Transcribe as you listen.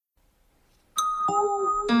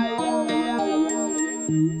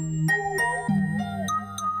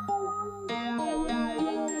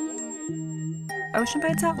Ocean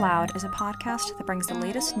Bites Out Loud is a podcast that brings the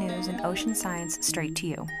latest news in ocean science straight to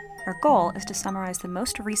you. Our goal is to summarize the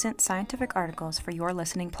most recent scientific articles for your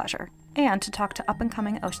listening pleasure, and to talk to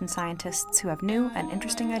up-and-coming ocean scientists who have new and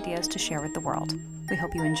interesting ideas to share with the world. We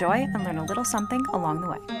hope you enjoy and learn a little something along the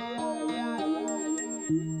way.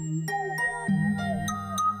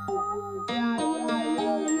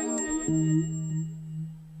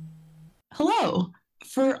 Hello.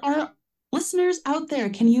 For our listeners out there,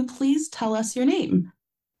 can you please tell us your name?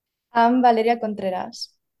 I'm Valeria Contreras.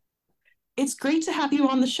 It's great to have you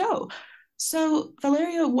on the show. So,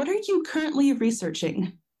 Valeria, what are you currently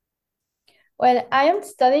researching? Well, I am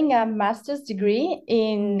studying a master's degree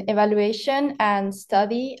in evaluation and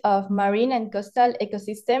study of marine and coastal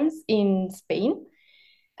ecosystems in Spain.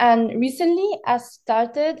 And recently, I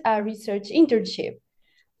started a research internship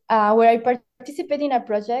where I participated in a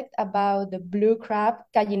project about the blue crab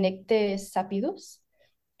Gallinecte sapidus.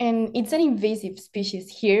 And it's an invasive species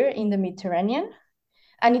here in the Mediterranean,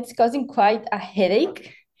 and it's causing quite a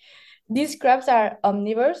headache. These crabs are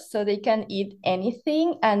omnivores, so they can eat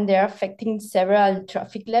anything, and they're affecting several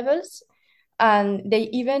trophic levels. And they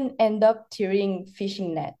even end up tearing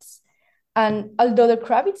fishing nets. And although the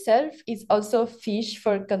crab itself is also fish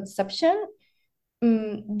for consumption,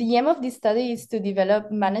 the aim of this study is to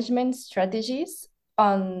develop management strategies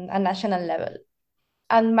on a national level.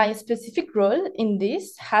 And my specific role in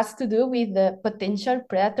this has to do with the potential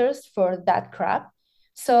predators for that crab.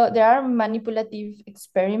 So there are manipulative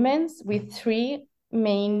experiments with three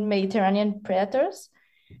main Mediterranean predators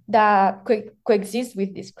that coexist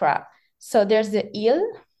with this crab. So there's the eel,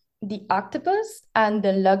 the octopus, and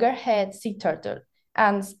the loggerhead sea turtle.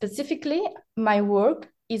 And specifically, my work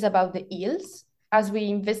is about the eels as we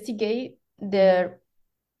investigate their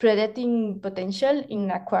predating potential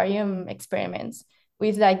in aquarium experiments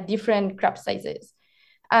with like different crab sizes.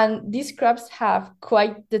 And these crabs have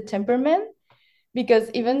quite the temperament because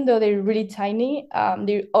even though they're really tiny,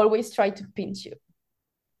 they always try to pinch you.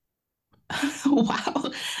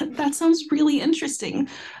 Wow, that sounds really interesting.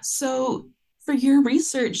 So, for your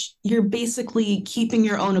research, you're basically keeping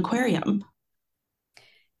your own aquarium.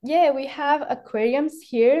 Yeah, we have aquariums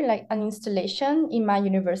here, like an installation in my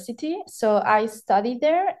university. So I study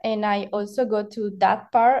there and I also go to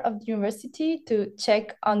that part of the university to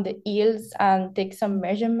check on the eels and take some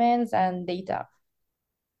measurements and data.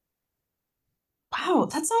 Wow,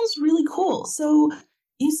 that sounds really cool. So,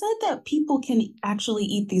 you said that people can actually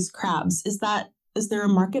eat these crabs. Is there a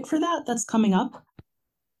market for that that's coming up?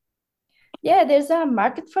 Yeah, there's a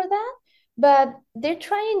market for that, but they're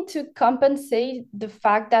trying to compensate the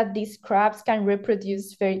fact that these crabs can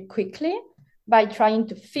reproduce very quickly by trying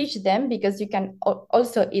to fish them because you can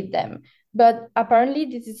also eat them. But apparently,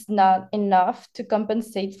 this is not enough to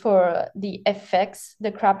compensate for the effects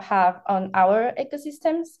the crab have on our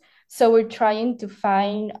ecosystems. So we're trying to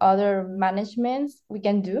find other managements we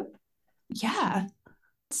can do. Yeah.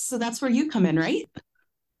 So that's where you come in, right?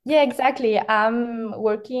 Yeah, exactly. I'm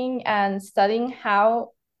working and studying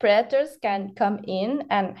how predators can come in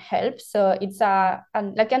and help. So it's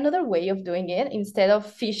like another way of doing it. Instead of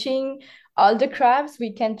fishing all the crabs,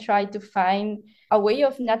 we can try to find a way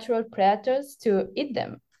of natural predators to eat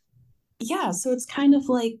them. Yeah, so it's kind of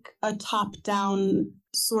like a top-down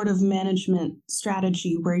sort of management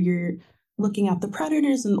strategy where you're looking at the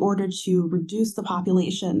predators in order to reduce the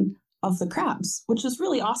population of the crabs, which is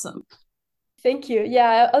really awesome. Thank you.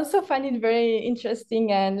 Yeah, I also find it very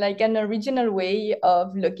interesting and like an original way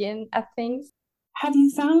of looking at things. Have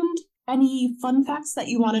you found any fun facts that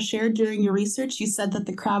you want to share during your research? You said that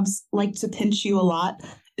the crabs like to pinch you a lot.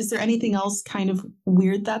 Is there anything else kind of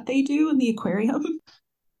weird that they do in the aquarium?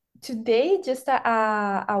 Today, just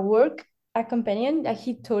a work a companion that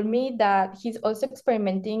he told me that he's also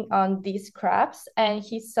experimenting on these crabs and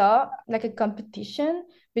he saw like a competition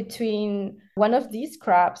between one of these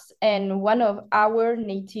crabs and one of our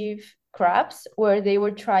native crabs where they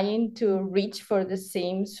were trying to reach for the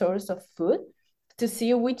same source of food to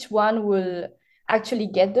see which one will actually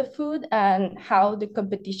get the food and how the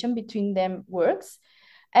competition between them works.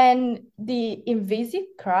 And the invasive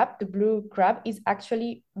crab, the blue crab, is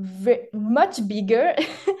actually much bigger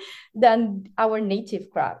than our native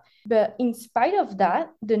crab. But in spite of that,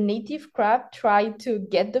 the native crab tried to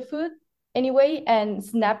get the food anyway and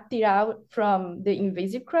snapped it out from the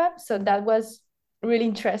invasive crab. So that was really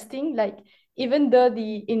interesting. Like, even though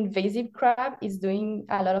the invasive crab is doing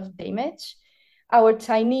a lot of damage, our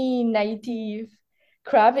tiny native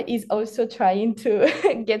crab is also trying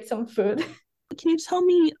to get some food. Can you tell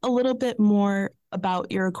me a little bit more about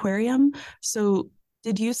your aquarium? So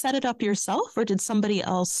Did you set it up yourself, or did somebody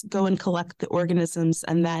else go and collect the organisms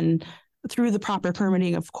and then, through the proper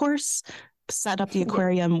permitting, of course, set up the Yeah.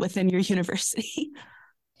 aquarium within your university?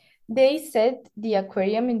 They set the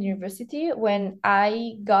aquarium in the university when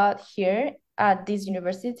I got here at this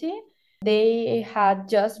university. They had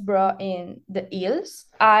just brought in the eels.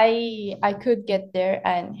 I could get there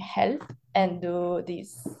and help and do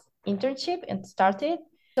this internship and start it.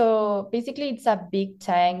 So basically it's a big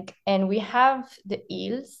tank and we have the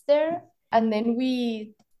eels there, and then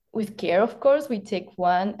we, with care of course, we take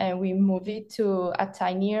one and we move it to a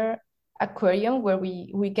tinier aquarium where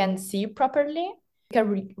we can see properly,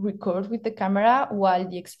 can record with the camera while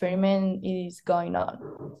the experiment is going on.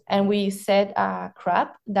 And we set a crab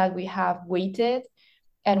that we have weighted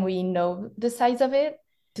and we know the size of it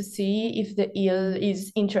to see if the eel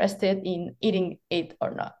is interested in eating it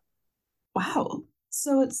or not. Wow.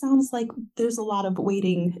 So it sounds like there's a lot of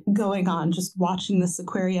waiting going on just watching this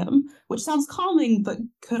aquarium, which sounds calming, but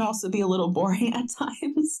could also be a little boring at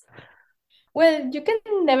times. Well, you can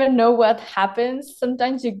never know what happens.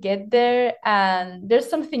 Sometimes you get there and there's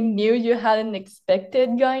something new you hadn't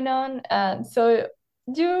expected going on. And so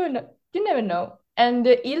you never know. And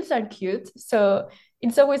the eels are cute, so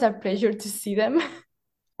it's always a pleasure to see them.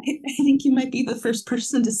 I think you might be the first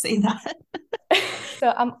person to say that.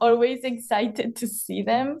 So I'm always excited to see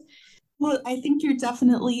them. Well, I think you're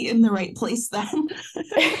definitely in the right place then.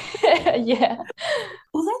 Yeah.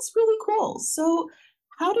 Well, that's really cool. So,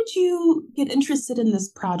 how did you get interested in this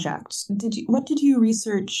project? What did you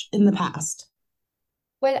research in the past?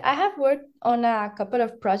 Well, I have worked on a couple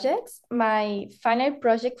of projects. My final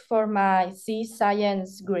project for my sea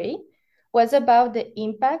science grade was about the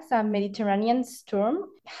impacts a Mediterranean storm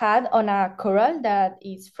had on a coral that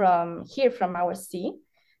is from here, from our sea.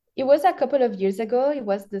 It was a couple of years ago. It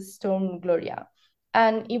was the storm Gloria.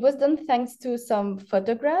 And it was done thanks to some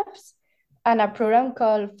photographs and a program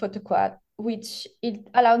called PhotoQuad, which it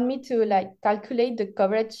allowed me to like calculate the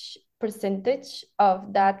coverage percentage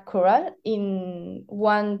of that coral in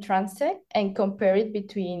one transect and compare it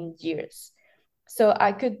between years. So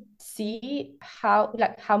I could see how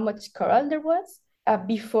much coral there was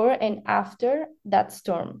before and after that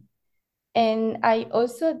storm. And I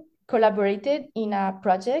also collaborated in a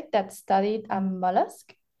project that studied a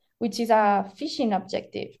mollusk, which is a fishing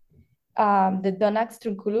objective. The Donax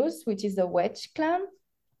trunculus, which is a wedge clam.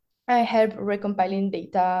 I helped recompiling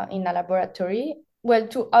data in a laboratory, well,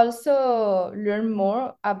 to also learn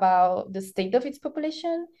more about the state of its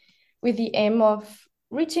population with the aim of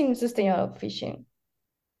reaching sustainable fishing.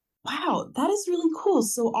 Wow, that is really cool.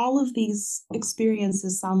 So, all of these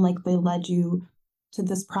experiences sound like they led you to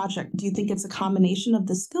this project. Do you think it's a combination of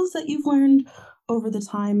the skills that you've learned over the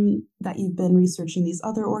time that you've been researching these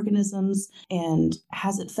other organisms? And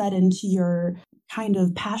has it fed into your kind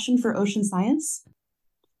of passion for ocean science?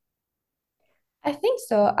 I think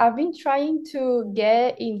so. I've been trying to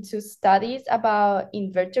get into studies about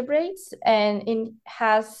invertebrates, and it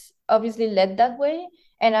has obviously led that way.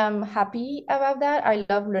 And I'm happy about that. I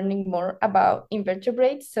love learning more about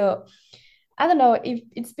invertebrates. So I don't know if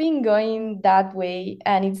it's been going that way,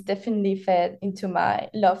 and it's definitely fed into my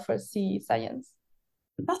love for sea science.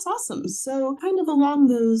 That's awesome. So, kind of along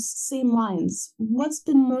those same lines, what's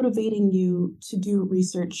been motivating you to do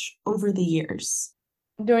research over the years?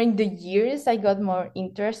 During the years, I got more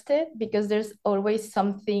interested because there's always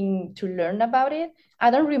something to learn about it.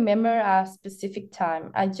 I don't remember a specific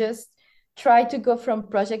time. I just try to go from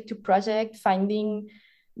project to project, finding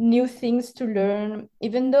new things to learn,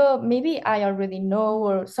 even though maybe I already know,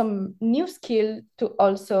 or some new skill to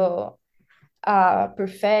also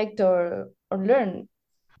perfect or learn.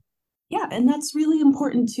 Yeah, and that's really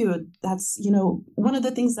important too. That's, one of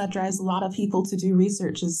the things that drives a lot of people to do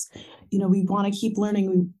research is, we want to keep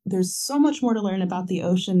learning. There's so much more to learn about the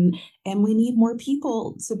ocean, and we need more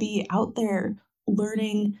people to be out there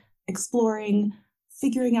learning, exploring,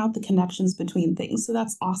 figuring out the connections between things. So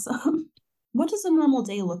that's awesome. What does a normal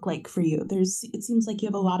day look like for you? It seems like you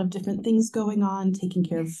have a lot of different things going on, taking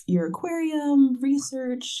care of your aquarium,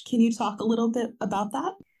 research. Can you talk a little bit about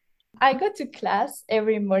that? I go to class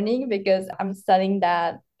every morning because I'm studying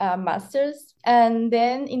that master's. And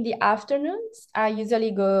then in the afternoons, I usually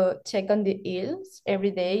go check on the eels every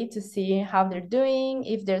day to see how they're doing,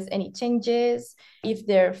 if there's any changes, if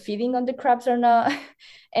they're feeding on the crabs or not.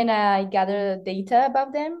 And I gather data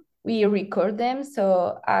about them. We record them.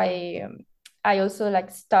 So I also like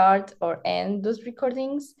start or end those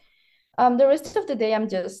recordings. The rest of the day, I'm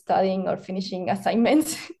just studying or finishing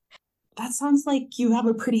assignments. That sounds like you have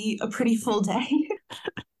a pretty full day.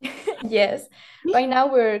 Yes, right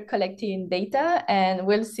now we're collecting data and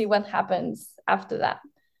we'll see what happens after that.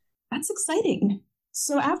 That's exciting.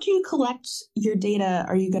 So after you collect your data,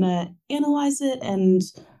 are you going to analyze it and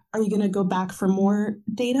are you going to go back for more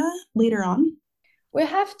data later on? We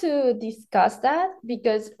have to discuss that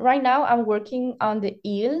because right now I'm working on the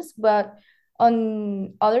eels, but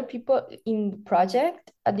on other people in the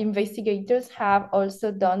project, the investigators have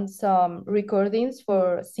also done some recordings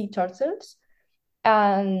for sea turtles.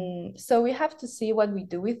 And so we have to see what we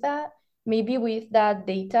do with that. Maybe with that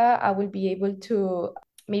data, I will be able to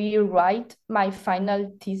maybe write my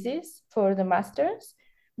final thesis for the master's,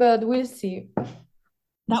 but we'll see.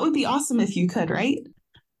 That would be awesome if you could, right?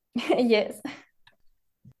 Yes.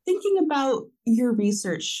 Thinking about your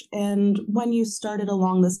research and when you started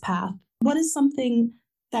along this path, what is something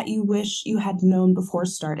that you wish you had known before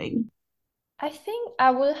starting? I think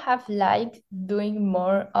I would have liked doing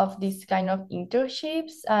more of this kind of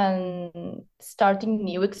internships and starting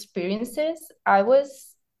new experiences. I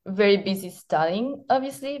was very busy studying,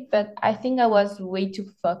 obviously, but I think I was way too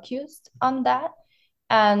focused on that.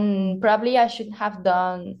 And probably I should have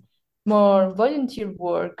done more volunteer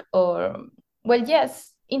work or, well,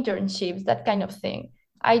 yes, internships, that kind of thing.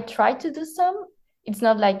 I tried to do some. It's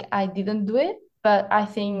not like I didn't do it, but I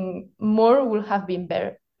think more would have been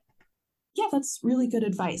better. Yeah, that's really good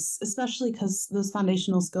advice, especially because those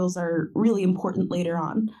foundational skills are really important later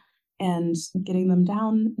on. And getting them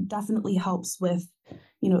down definitely helps with,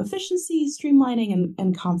 efficiency, streamlining,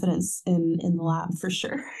 and confidence in the lab for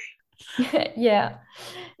sure. Yeah,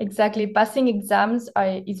 exactly. Passing exams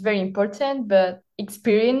is very important, but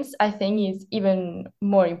experience, I think, is even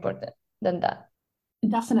more important than that.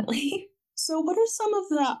 Definitely. So, what are some of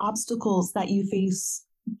the obstacles that you face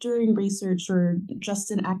during research or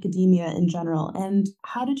just in academia in general? And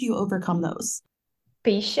how did you overcome those?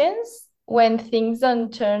 Patience when things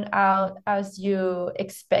don't turn out as you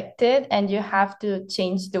expected and you have to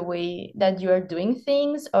change the way that you are doing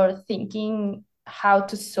things or thinking how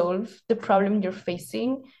to solve the problem you're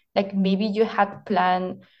facing. Like maybe you had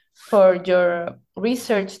planned for your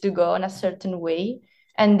research to go in a certain way,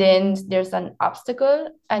 and then there's an obstacle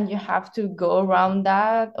and you have to go around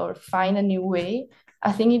that or find a new way.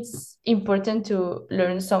 I think it's important to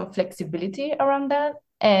learn some flexibility around that.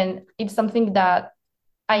 And it's something that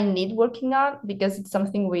I need working on because it's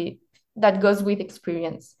something that goes with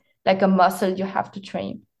experience, like a muscle you have to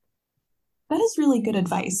train. That is really good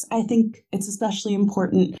advice. I think it's especially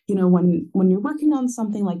important, when you're working on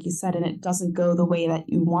something like you said and it doesn't go the way that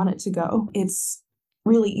you want it to go. It's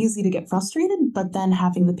really easy to get frustrated, but then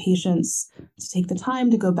having the patience to take the time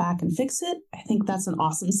to go back and fix it, I think that's an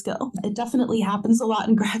awesome skill. It definitely happens a lot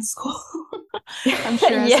in grad school. I'm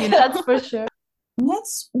sure, as Yeah, you know. that's for sure.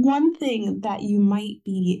 What's one thing that you might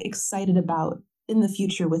be excited about in the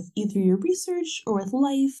future with either your research or with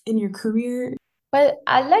life in your career? Well,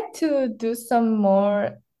 I'd like to do some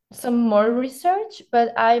more research,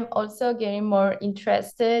 but I'm also getting more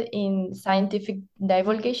interested in scientific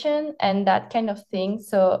divulgation and that kind of thing.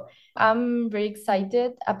 So I'm very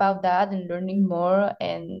excited about that and learning more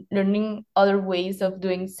and learning other ways of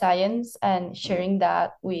doing science and sharing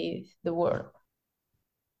that with the world.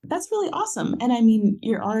 That's really awesome. And I mean,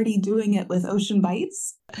 you're already doing it with Ocean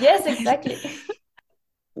Bites. Yes, exactly.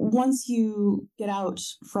 Once you get out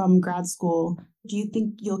from grad school, do you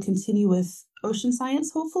think you'll continue with ocean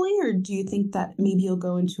science, hopefully? Or do you think that maybe you'll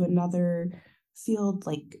go into another field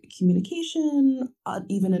like communication,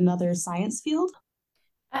 even another science field?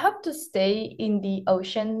 I hope to stay in the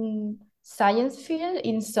ocean science field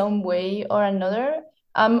in some way or another.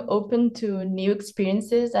 I'm open to new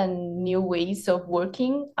experiences and new ways of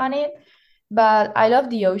working on it, but I love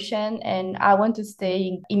the ocean and I want to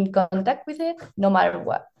stay in contact with it no matter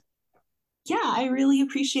what. Yeah, I really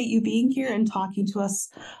appreciate you being here and talking to us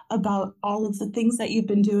about all of the things that you've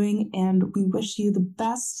been doing, and we wish you the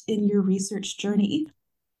best in your research journey.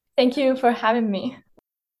 Thank you for having me.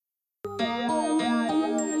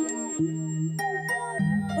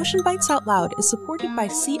 Ocean Bites Out Loud is supported by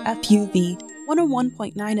CFUV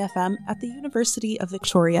 101.9 FM at the University of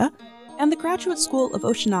Victoria and the Graduate School of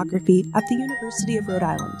Oceanography at the University of Rhode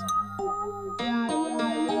Island.